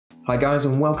Hi guys,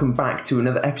 and welcome back to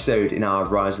another episode in our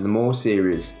Rise of the Moors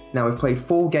series. Now we've played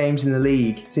 4 games in the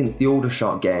league since the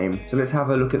Aldershot game, so let's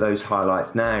have a look at those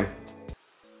highlights now.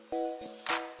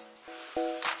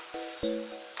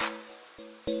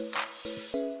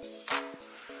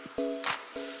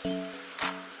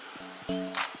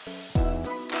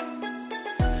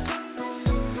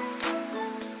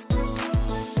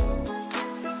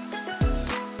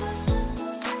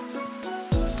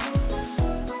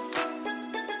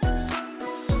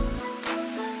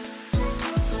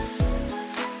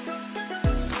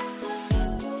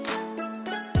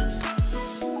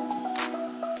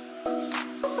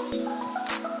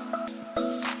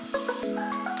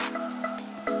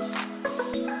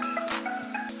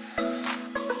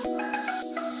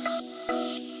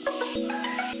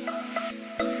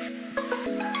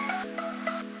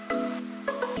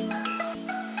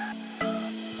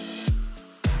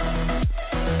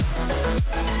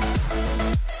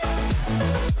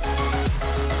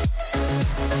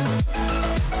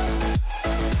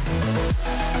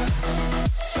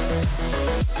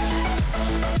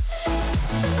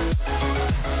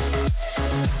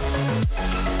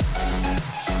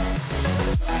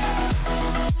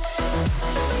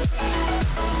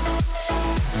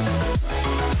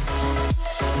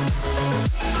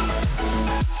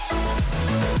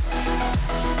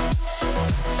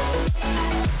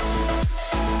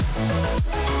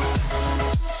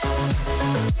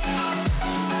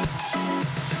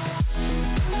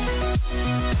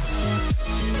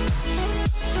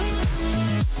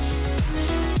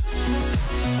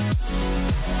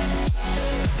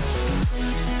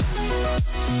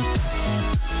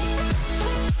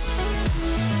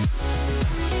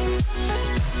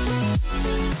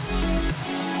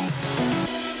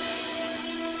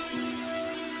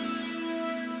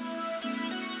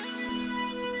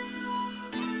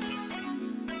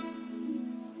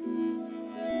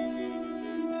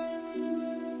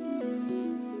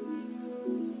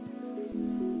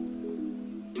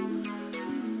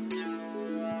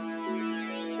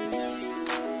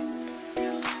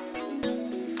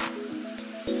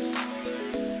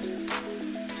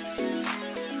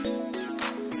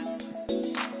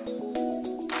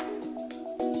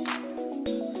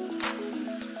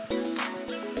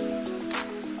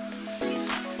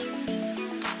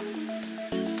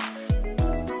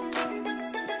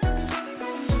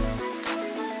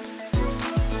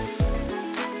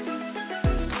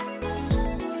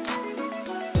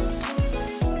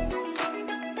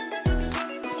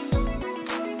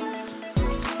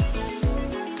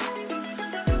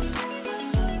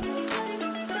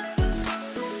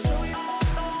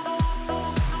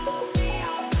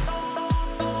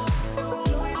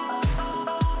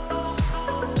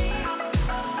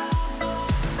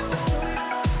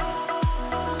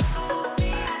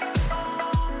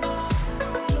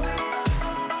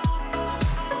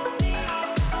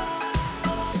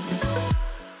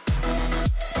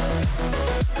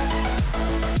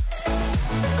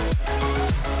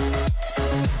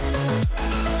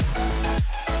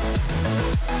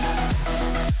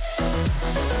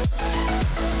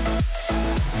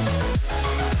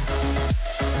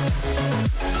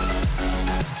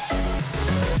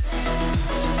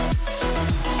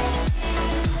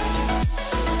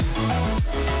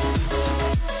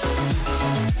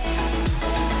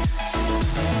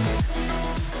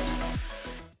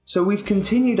 So we've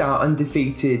continued our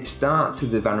undefeated start to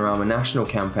the Vanarama National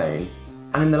campaign,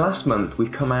 and in the last month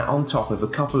we've come out on top of a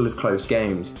couple of close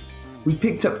games. We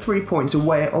picked up 3 points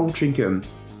away at Altrincham,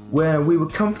 where we were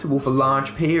comfortable for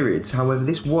large periods. However,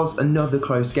 this was another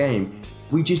close game.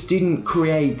 We just didn't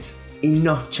create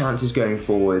enough chances going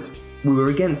forward. We were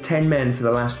against 10 men for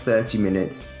the last 30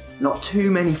 minutes. Not too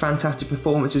many fantastic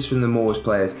performances from the Moors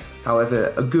players,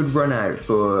 however a good run out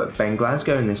for Ben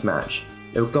Glasgow in this match.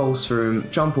 There were goals from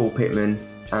John Paul Pittman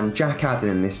and Jack Adden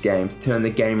in this game to turn the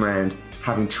game round,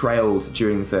 having trailed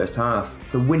during the first half.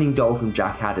 The winning goal from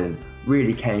Jack Adden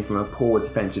really came from a poor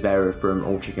defensive error from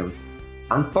Altrincham.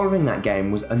 And following that game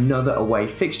was another away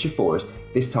fixture for us,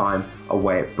 this time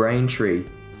away at Braintree.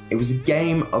 It was a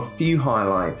game of few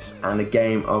highlights and a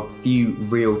game of few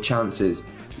real chances,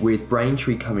 with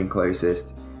Braintree coming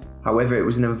closest. However, it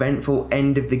was an eventful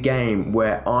end of the game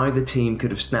where either team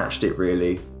could have snatched it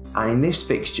really. And in this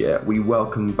fixture, we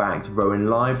welcome back Rowan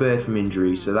Liebert from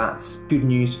injury, so that's good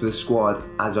news for the squad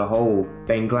as a whole.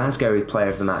 Ben Glasgow is player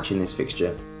of the match in this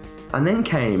fixture. And then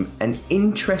came an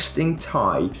interesting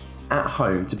tie at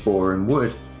home to Boreham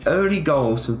Wood. Early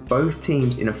goals of both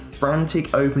teams in a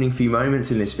frantic opening few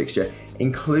moments in this fixture,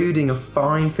 including a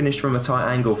fine finish from a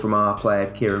tight angle from our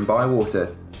player Kieran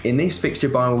Bywater. In this fixture,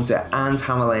 Bywater and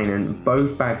Hammerlane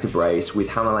both bagged a brace, with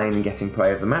Hammerlane getting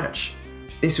player of the match.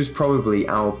 This was probably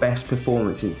our best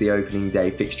performance since the opening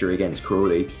day fixture against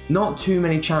Crawley. Not too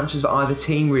many chances for either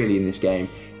team really in this game,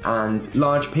 and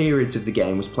large periods of the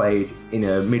game was played in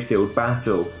a midfield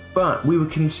battle, but we were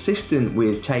consistent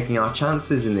with taking our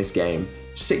chances in this game.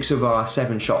 6 of our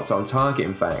 7 shots on target,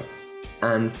 in fact.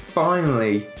 And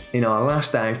finally, in our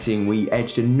last outing, we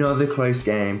edged another close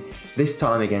game, this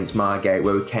time against Margate,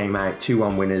 where we came out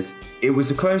 2-1 winners. It was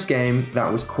a close game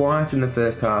that was quiet in the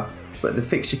first half, but the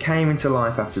fixture came into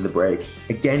life after the break.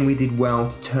 Again, we did well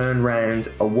to turn round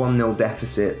a 1-0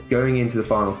 deficit going into the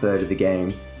final third of the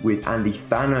game, with Andy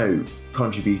Thano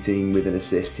contributing with an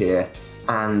assist here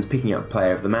and picking up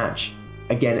player of the match.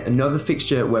 Again, another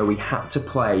fixture where we had to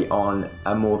play on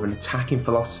a more of an attacking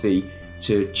philosophy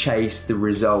to chase the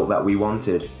result that we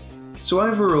wanted. So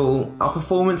overall, our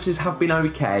performances have been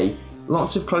okay.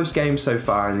 Lots of close games so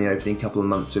far in the opening couple of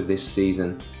months of this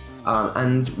season.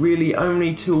 And really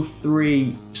only 2 or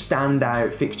 3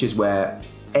 standout fixtures where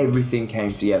everything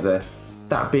came together,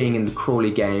 that being in the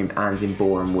Crawley game and in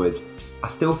Boreham Wood. I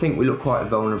still think we look quite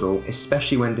vulnerable,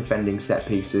 especially when defending set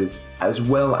pieces, as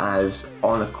well as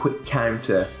on a quick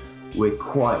counter, we're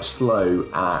quite slow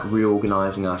at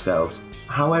reorganising ourselves.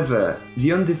 However,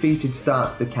 the undefeated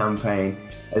start to the campaign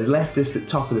has left us at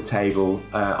top of the table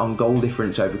on goal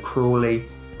difference over Crawley,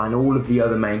 and all of the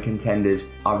other main contenders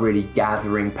are really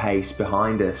gathering pace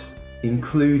behind us,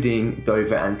 including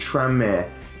Dover and Tranmere,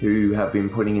 who have been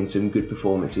putting in some good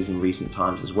performances in recent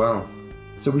times as well.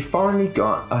 So we finally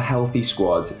got a healthy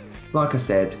squad. Like I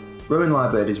said, Rowan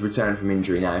Liebert has returned from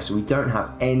injury now, so we don't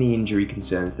have any injury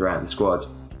concerns throughout the squad.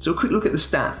 So a quick look at the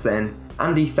stats then.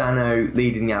 Andy Thano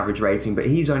leading the average rating, but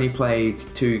he's only played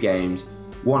 2 games,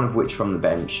 1 of which from the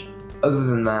bench. Other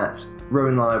than that,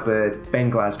 Rowan Liebert,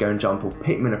 Ben Glasgow and John Paul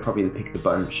Pittman are probably the pick of the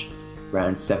bunch,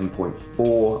 around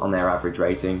 7.4 on their average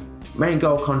rating. Main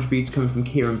goal contributors coming from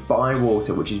Kieran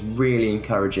Bywater, which is really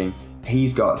encouraging.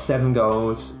 He's got 7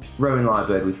 goals, Rowan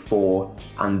Liebert with 4,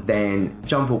 and then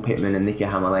John Paul Pittman and Nicky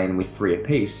Hammerlane with 3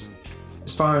 apiece.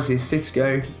 As far as the assists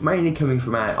go, mainly coming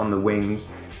from out on the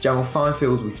wings, Jamal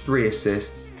Fifield with 3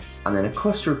 assists, and then a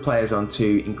cluster of players on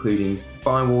 2, including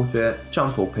Bywater,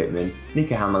 John Paul Pittman,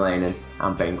 Nicky Hammerlane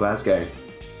and Ben Glasgow.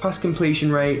 Pass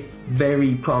completion rate,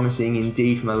 very promising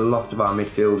indeed from a lot of our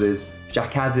midfielders.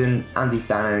 Jack Adden, Andy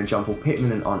Thano and John Paul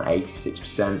Pittman on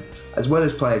 86%, as well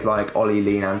as players like Ollie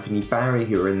Lee and Anthony Barry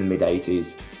who are in the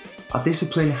mid-80s. Our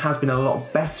discipline has been a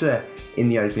lot better in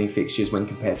the opening fixtures when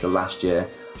compared to last year.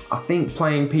 I think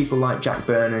playing people like Jack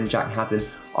Byrne and Jack Haddon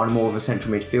on more of a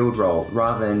central midfield role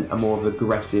rather than a more of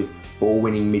aggressive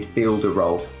ball-winning midfielder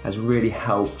role has really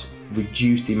helped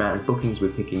reduce the amount of bookings we're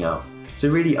picking up. So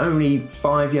really only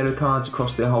 5 yellow cards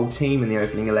across the whole team in the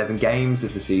opening 11 games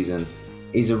of the season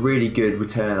is a really good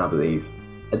return, I believe.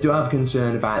 I do have a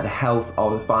concern about the health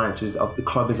of the finances of the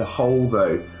club as a whole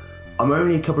though. I'm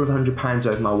only a couple of £100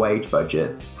 over my wage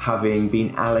budget, having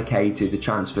been allocated the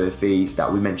transfer fee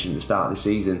that we mentioned at the start of the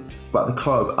season, but the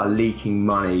club are leaking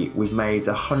money. We've made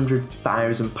a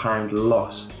 £100,000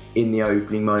 loss in the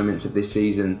opening moments of this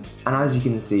season, and as you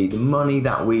can see, the money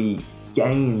that we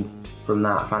gained from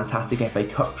that fantastic FA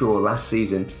Cup draw last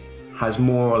season has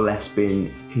more or less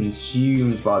been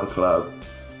consumed by the club.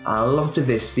 And a lot of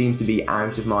this seems to be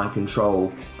out of my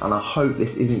control, and I hope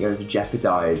this isn't going to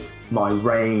jeopardise my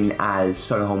reign as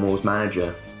Solihull Moors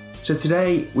manager. So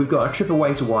today we've got a trip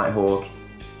away to Whitehawk.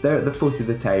 They're at the foot of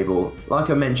the table.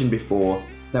 Like I mentioned before,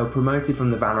 they were promoted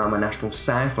from the Vanarama National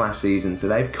South last season, so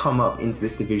they've come up into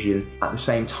this division at the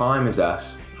same time as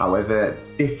us. However,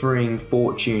 differing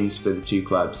fortunes for the 2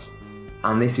 clubs.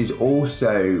 And this is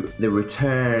also the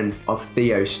return of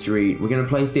Theo Streete. We're going to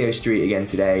play Theo Streete again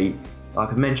today.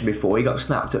 Like I mentioned before, he got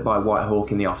snapped up by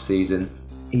Whitehawk in the off-season.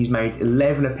 He's made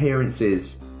 11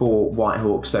 appearances for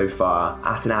Whitehawk so far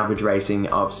at an average rating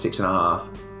of 6.5.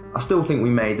 I still think we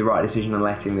made the right decision on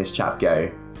letting this chap go.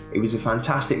 He was a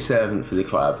fantastic servant for the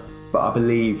club, but I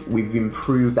believe we've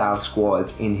improved our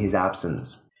squad in his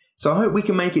absence. So I hope we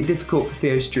can make it difficult for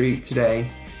Theo Streete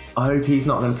today. I hope he's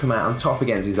not going to come out on top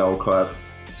against his old club.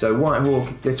 So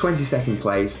Whitehawk, they're 22nd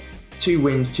place, 2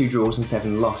 wins, 2 draws and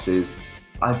 7 losses.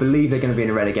 I believe they're going to be in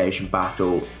a relegation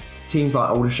battle. Teams like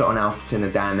Aldershot and Alfreton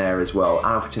are down there as well.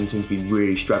 Alfreton seems to be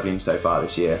really struggling so far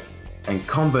this year. And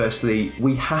conversely,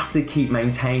 we have to keep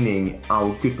maintaining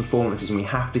our good performances and we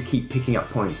have to keep picking up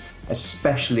points,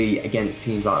 especially against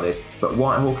teams like this. But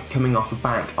Whitehawk coming off the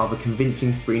back of a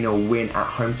convincing 3-0 win at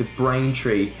home to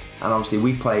Braintree, and obviously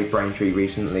we played Braintree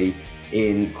recently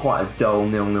in quite a dull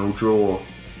 0-0 draw.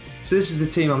 So this is the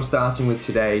team I'm starting with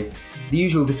today. The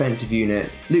usual defensive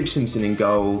unit: Luke Simpson in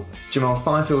goal, Jamal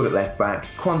Fifield at left back,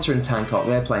 Quanta and Tankot,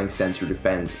 they're playing central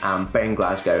defence, and Ben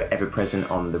Glasgow ever present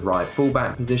on the right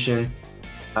fullback position.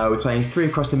 We're playing 3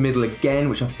 across the middle again,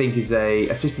 which I think is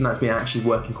a system that's been actually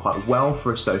working quite well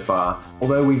for us so far.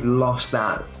 Although we've lost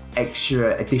that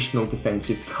extra additional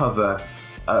defensive cover,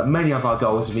 many of our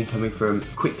goals have been coming from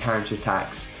quick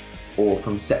counter-attacks or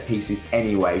from set pieces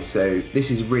anyway, so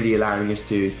this is really allowing us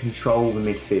to control the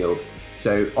midfield.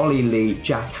 So Ollie Lee,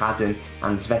 Jack Haddon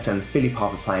and Zvetan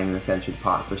Filipov are playing in the centre of the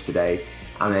park for us today,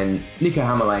 and then Nico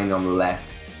Hammerlane on the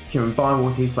left. Kieran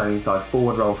Bywater, he's playing inside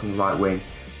forward role from the right wing,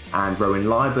 and Rowan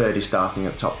Liebert is starting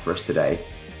up top for us today.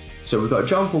 So we've got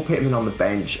John Paul Pittman on the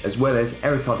bench, as well as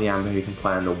Eric Odiamba, who can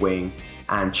play on the wing,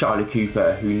 and Charlie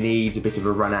Cooper, who needs a bit of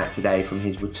a run out today from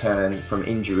his return from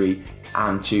injury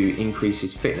and to increase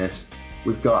his fitness.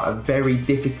 We've got a very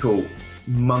difficult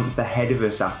month ahead of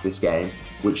us after this game,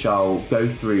 which I'll go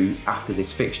through after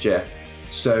this fixture.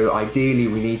 So ideally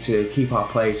we need to keep our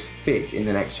players fit in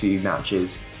the next few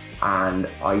matches, and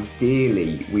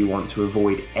ideally we want to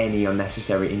avoid any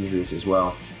unnecessary injuries as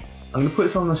well. I'm going to put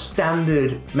us on the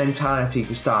standard mentality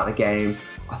to start the game.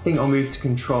 I think I'll move to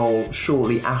control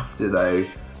shortly after though,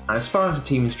 and as far as the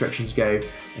team instructions go,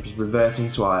 I'm just reverting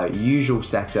to our usual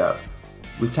setup,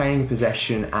 retaining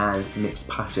possession and mixed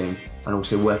passing, and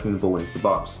also working the ball into the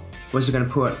box. We're also going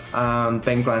to put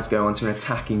Ben Glasgow onto an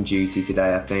attacking duty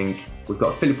today, I think. We've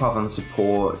got Filipov on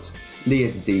support, Lee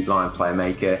as a deep line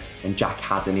playmaker, and Jack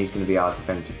Haddon, he's going to be our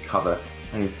defensive cover.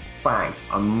 And in fact,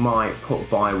 I might put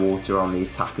Bywater on the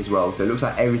attack as well. So it looks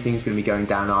like everything's going to be going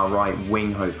down our right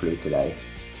wing hopefully today.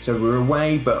 So we're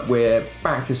away, but we're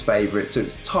backed as favourites, so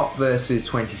it's top versus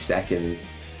 22nd.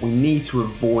 We need to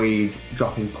avoid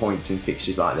dropping points in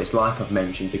fixtures like this, like I've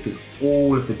mentioned, because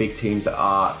all of the big teams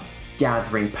are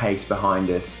gathering pace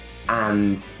behind us,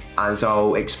 and as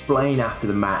I'll explain after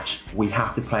the match, we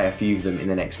have to play a few of them in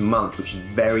the next month, which is a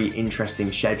very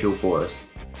interesting schedule for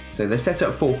us. So they're set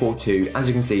up 4-4-2. As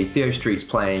you can see, Theo Streete's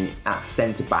playing at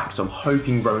centre back, so I'm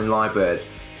hoping Rowan Liebert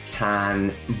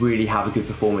can really have a good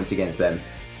performance against them.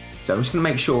 So I'm just going to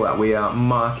make sure that we are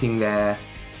marking their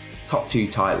top 2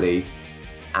 tightly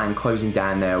and closing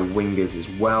down their wingers as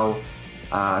well,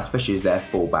 especially as their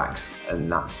fullbacks in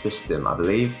that system, I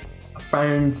believe. I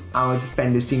found our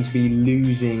defenders seem to be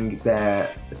losing the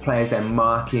players they're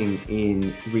marking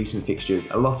in recent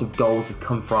fixtures. A lot of goals have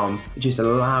come from just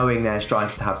allowing their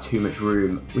strikers to have too much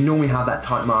room. We normally have that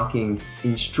tight marking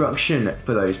instruction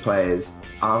for those players.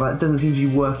 That doesn't seem to be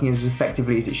working as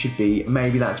effectively as it should be.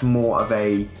 Maybe that's more of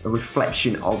a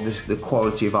reflection of the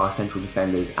quality of our central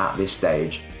defenders at this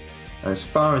stage. And as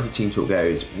far as the team talk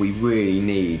goes, we really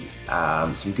need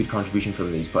some good contribution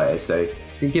from these players. So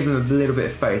you can give them a little bit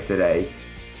of faith today.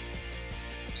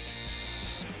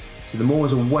 So the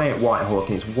Moors are away at Whitehawk,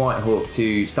 and it's Whitehawk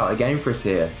to start the game for us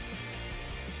here.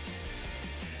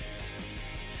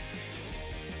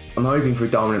 I'm hoping for a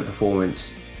dominant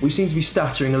performance. We seem to be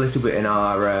stuttering a little bit in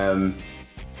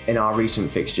our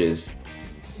recent fixtures.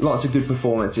 Lots of good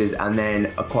performances and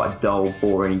then a quite a dull,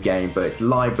 boring game, but it's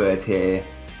Liebert here.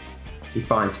 He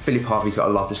finds Filipov, he's got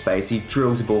a lot of space, he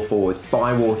drills the ball forward,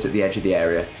 Bywater at the edge of the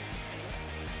area.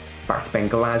 Back to Ben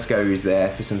Glasgow, who's there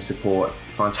for some support.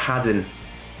 Finds Haddon,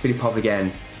 Filipov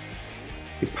again.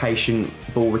 Good patient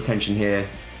ball retention here.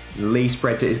 Lee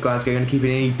spreads it, is Glasgow going to keep it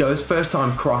in? He does, first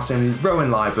time cross, and Rowan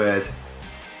Liebert.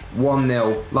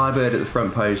 1-0, Liebert at the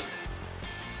front post.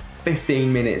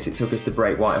 15 minutes it took us to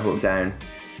break Whitehawk down.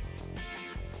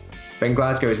 Ben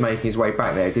Glasgow is making his way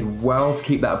back there, did well to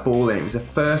keep that ball in. It was a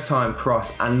first time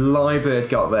cross and Liebert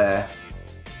got there.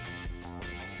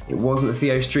 It wasn't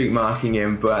Theo Streete marking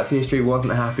him, but Theo Streete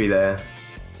wasn't happy there.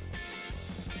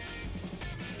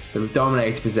 So we've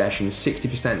dominated possession,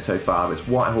 60% so far, but it's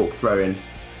Whitehawk throwing.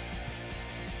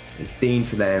 It's Dean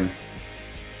for them.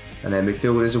 And then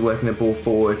midfielders are working the ball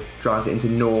forward, drives it into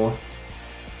North.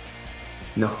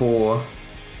 Nahor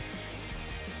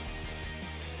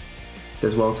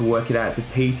does well to work it out to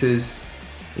Peters,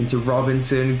 into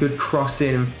Robinson, good cross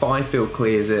in, and Fifield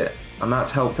clears it. And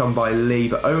that's helped on by Lee,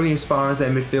 but only as far as their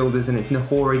midfielders, and it's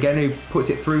Nahor again who puts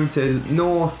it through to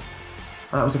North.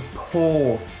 And that was a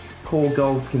poor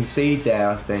goal to concede there,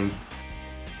 I think.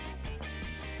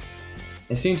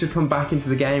 They seem to have come back into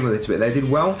the game a little bit. They did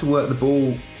well to work the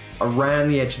ball around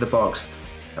the edge of the box.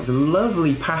 That was a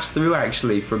lovely pass through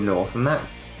actually from North, and that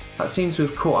seems to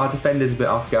have caught our defenders a bit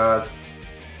off guard.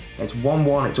 It's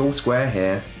 1-1, it's all square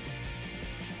here.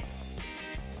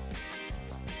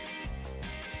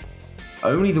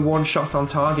 Only the one shot on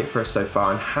target for us so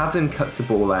far, and Haddon cuts the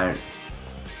ball out.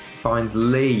 Finds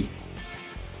Lee.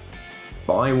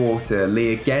 Bywater.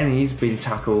 Lee again, he's been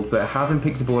tackled, but Haddon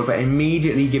picks the ball up, but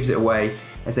immediately gives it away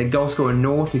as their goal scorer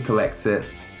North who collects it.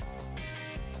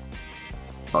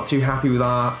 Not too happy with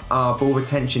our ball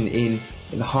retention in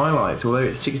the highlights, although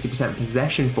it's 60%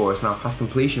 possession for us and our pass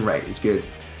completion rate is good.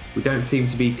 We don't seem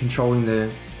to be controlling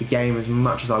the game as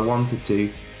much as I wanted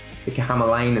to. Look at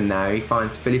Hammerlainen now, he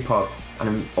finds Filipov,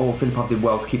 and Filipov did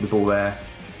well to keep the ball there.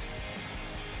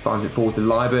 Finds it forward to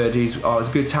Liebert, it's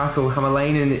a good tackle.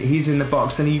 Hammerlainen, he's in the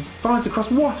box and he finds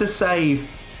across, what a save!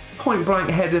 Point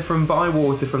blank header from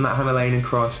Bywater from that Hammerlainen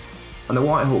cross, and the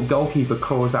Whitehawk goalkeeper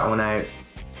claws that one out.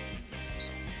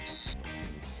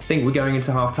 I think we're going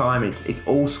into half time, it's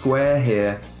all square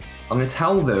here. I'm going to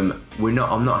tell them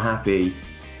I'm not happy.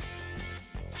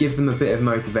 Give them a bit of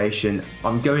motivation.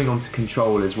 I'm going on to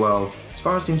control as well. As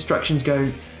far as the instructions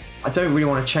go, I don't really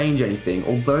want to change anything,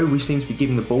 although we seem to be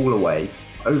giving the ball away.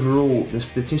 Overall, the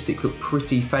statistics look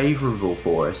pretty favourable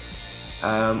for us.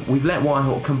 We've let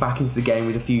Whitehawk come back into the game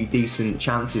with a few decent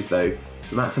chances though,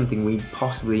 so that's something we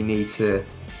possibly need to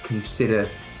consider.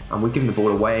 And we're giving the ball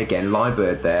away again.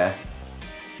 Liebert there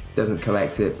doesn't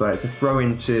collect it, but it's a throw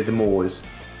into the Moors.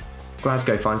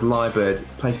 Glasgow finds Liebert,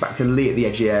 plays back to Lee at the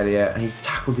edge of the area, and he's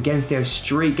tackled again. Theo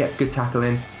Streete gets a good tackle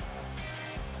in.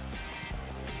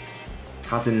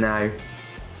 Haddon now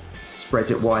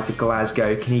spreads it wide to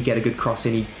Glasgow. Can he get a good cross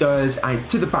in? He does. And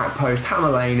to the back post,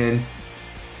 Hammerlainen.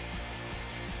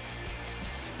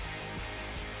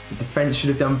 The defence should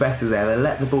have done better there. They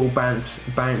let the ball bounce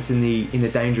in the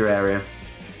danger area.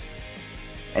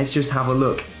 Let's just have a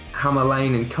look.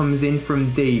 Hammerlainen comes in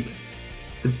from deep.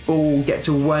 The ball gets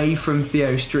away from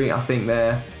Theo Streete, I think,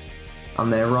 there.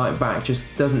 And their right back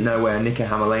just doesn't know where Nico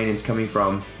Hammerlainen's coming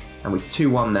from. And it's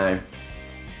 2-1 now.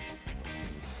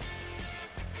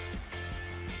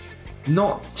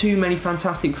 Not too many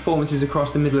fantastic performances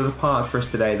across the middle of the park for us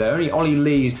today, though. Only Ollie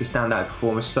Lee is the standout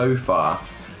performer so far.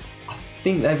 I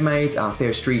think they've made...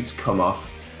 Theo Streete's come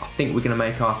off. I think we're going to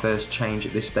make our first change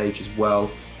at this stage as well.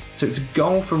 So it's a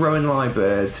goal for Rowan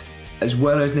Liebert, as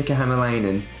well as Nico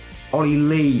Hammerlainen. Ollie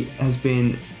Lee has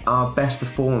been our best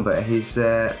performer, but his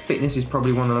fitness is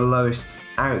probably one of the lowest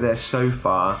out there so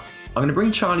far. I'm going to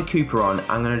bring Charlie Cooper on.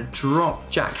 I'm going to drop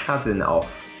Jack Haddon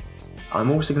off. I'm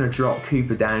also going to drop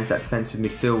Cooper down to that defensive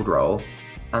midfield role.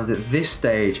 And at this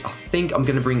stage, I think I'm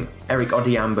going to bring Eric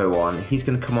Odiambo on. He's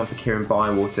going to come on for Kieran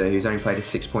Bywater, who's only played a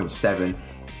 6.7.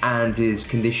 And his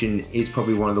condition is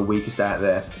probably one of the weakest out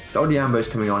there. So Odiambo's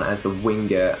coming on as the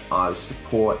winger, as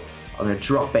support. I'm going to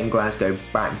drop Ben Glasgow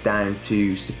back down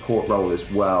to support role as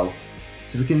well.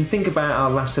 So we can think about our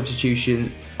last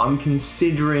substitution. I'm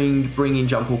considering bringing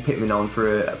John Paul Pittman on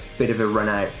for a bit of a run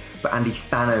out, but Andy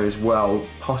Thano as well,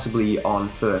 possibly on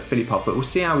for Filipov, but we'll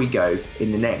see how we go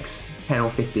in the next 10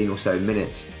 or 15 or so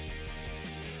minutes.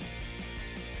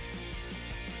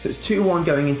 So it's 2-1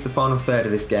 going into the final third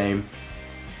of this game.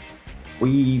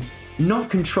 We've not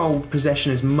controlled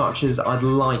possession as much as I'd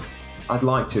like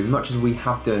to, as much as we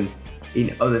have done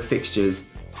in other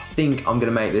fixtures. I think I'm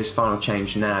going to make this final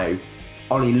change now.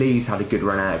 Ollie Lee's had a good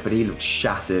run out, but he looks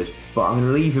shattered. But I'm going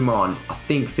to leave him on. I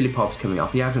think Filipov's coming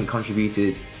off. He hasn't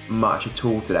contributed much at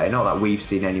all today, not that we've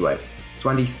seen anyway. So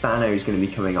Andy Thano is going to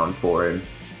be coming on for him.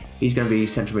 He's going to be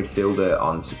central midfielder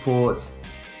on support.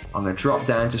 I'm going to drop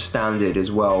down to standard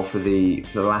as well for the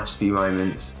last few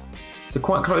moments. So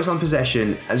quite close on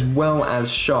possession as well as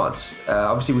shots.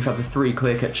 Obviously we've had the 3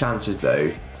 clear-cut chances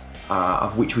though,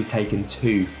 of which we've taken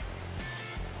 2.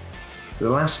 So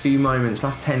the last few moments,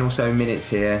 last 10 or so minutes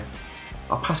here,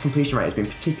 our pass completion rate has been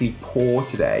particularly poor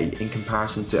today in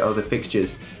comparison to other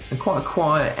fixtures, and quite a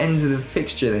quiet end of the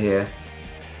fixture here.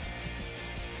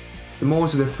 So the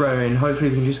Moors with a throw in, hopefully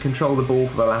we can just control the ball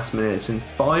for the last minutes, and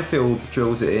Fifield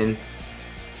drills it in.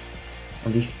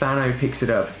 And Thano picks it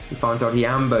up, he finds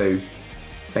Odiambo,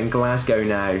 Ben Glasgow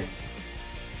now.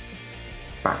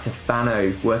 Back to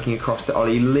Thano, working across to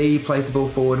Ollie Lee, plays the ball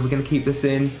forward, we're going to keep this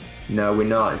in. No, we're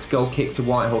not. It's a goal kick to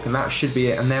Whitehawk, and that should be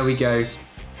it. And there we go.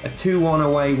 A 2-1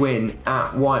 away win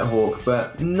at Whitehawk,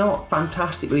 but not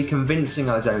fantastically convincing,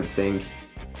 I don't think.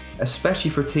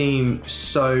 Especially for a team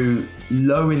so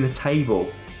low in the table,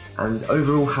 and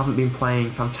overall haven't been playing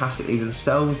fantastically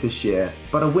themselves this year.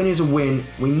 But a win is a win.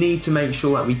 We need to make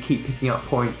sure that we keep picking up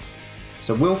points.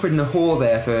 So Wilfred Nahor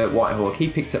there for Whitehawk. He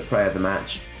picked up player of the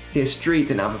match. Theo Streete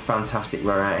didn't have a fantastic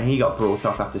run out, and he got brought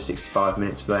off after 65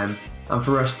 minutes for them. And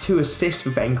for us, 2 assists for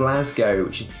Ben Glasgow,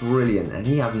 which is brilliant, and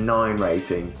he had 9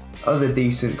 rating. Other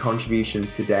decent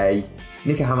contributions today,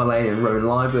 Nico Hammerlainen and Rowan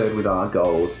Liebert with our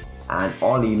goals, and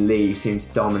Ollie Lee seemed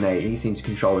to dominate. He seemed to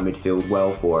control the midfield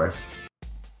well for us.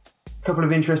 Couple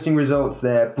of interesting results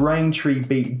there. Braintree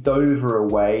beat Dover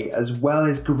away, as well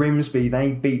as Grimsby.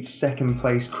 They beat second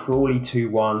place Crawley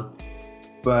 2-1.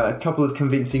 But a couple of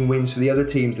convincing wins for the other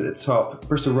teams at the top.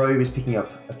 Bristol Rovers picking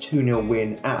up a 2-0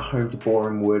 win at home to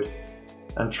Boreham Wood.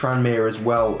 And Tranmere as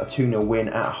well, a 2-0 win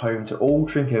at home to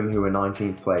Altrincham, who are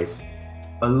 19th place.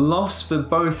 A loss for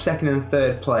both second and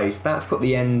third place. That's put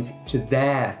the end to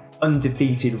their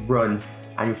undefeated run.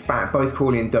 And in fact, both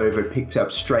Crawley and Dover picked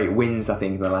up straight wins, I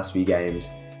think, in the last few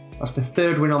games. That's the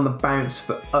third win on the bounce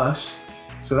for us.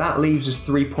 So that leaves us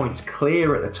 3 points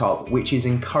clear at the top, which is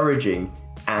encouraging.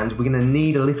 And we're going to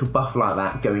need a little buffer like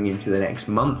that going into the next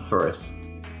month for us.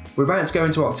 We're about to go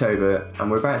into October, and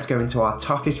we're about to go into our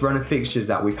toughest run of fixtures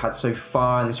that we've had so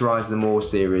far in this Rise of the Moors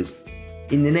series.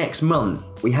 In the next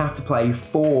month, we have to play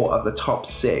 4 of the top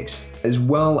 6, as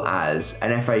well as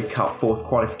an FA Cup 4th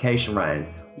qualification round,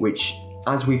 which,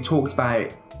 as we've talked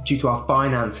about, due to our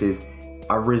finances,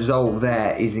 our result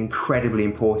there is incredibly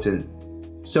important.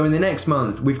 So in the next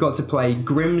month, we've got to play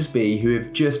Grimsby, who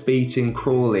have just beaten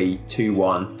Crawley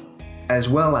 2-1, as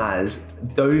well as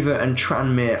Dover and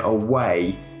Tranmere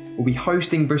away. We'll be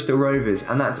hosting Bristol Rovers,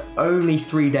 and that's only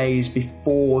 3 days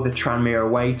before the Tranmere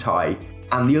away tie.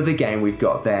 And the other game we've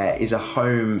got there is a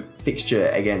home fixture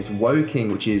against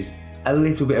Woking, which is a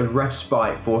little bit of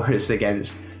respite for us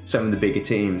against some of the bigger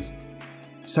teams.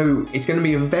 So it's going to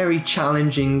be a very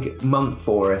challenging month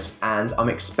for us, and I'm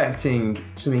expecting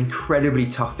some incredibly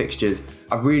tough fixtures.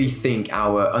 I really think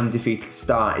our undefeated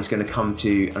start is going to come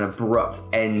to an abrupt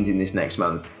end in this next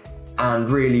month. And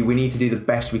really, we need to do the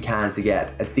best we can to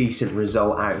get a decent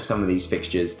result out of some of these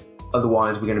fixtures.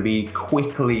 Otherwise, we're going to be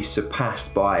quickly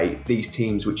surpassed by these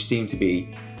teams which seem to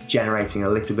be generating a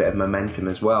little bit of momentum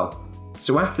as well.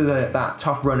 So after that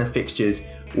tough run of fixtures,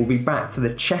 we'll be back for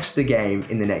the Chester game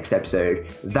in the next episode.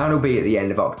 That'll be at the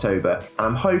end of October, and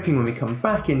I'm hoping when we come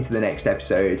back into the next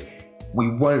episode, we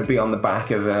won't be on the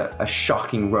back of a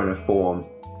shocking run of form.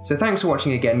 So thanks for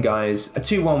watching again, guys. A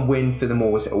 2-1 win for the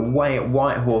Moors away at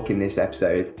Whitehawk in this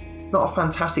episode. Not a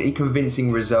fantastically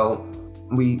convincing result.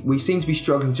 We seem to be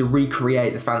struggling to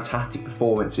recreate the fantastic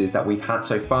performances that we've had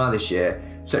so far this year,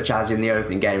 such as in the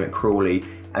opening game at Crawley,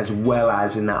 as well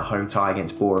as in that home tie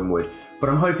against Boreham Wood. But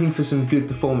I'm hoping for some good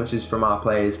performances from our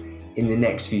players in the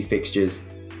next few fixtures.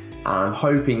 And I'm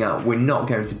hoping that we're not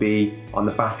going to be on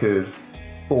the back of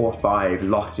 4 or 5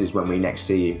 losses when we next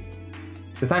see you.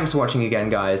 So thanks for watching again,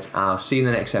 guys. I'll see you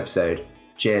in the next episode.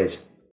 Cheers.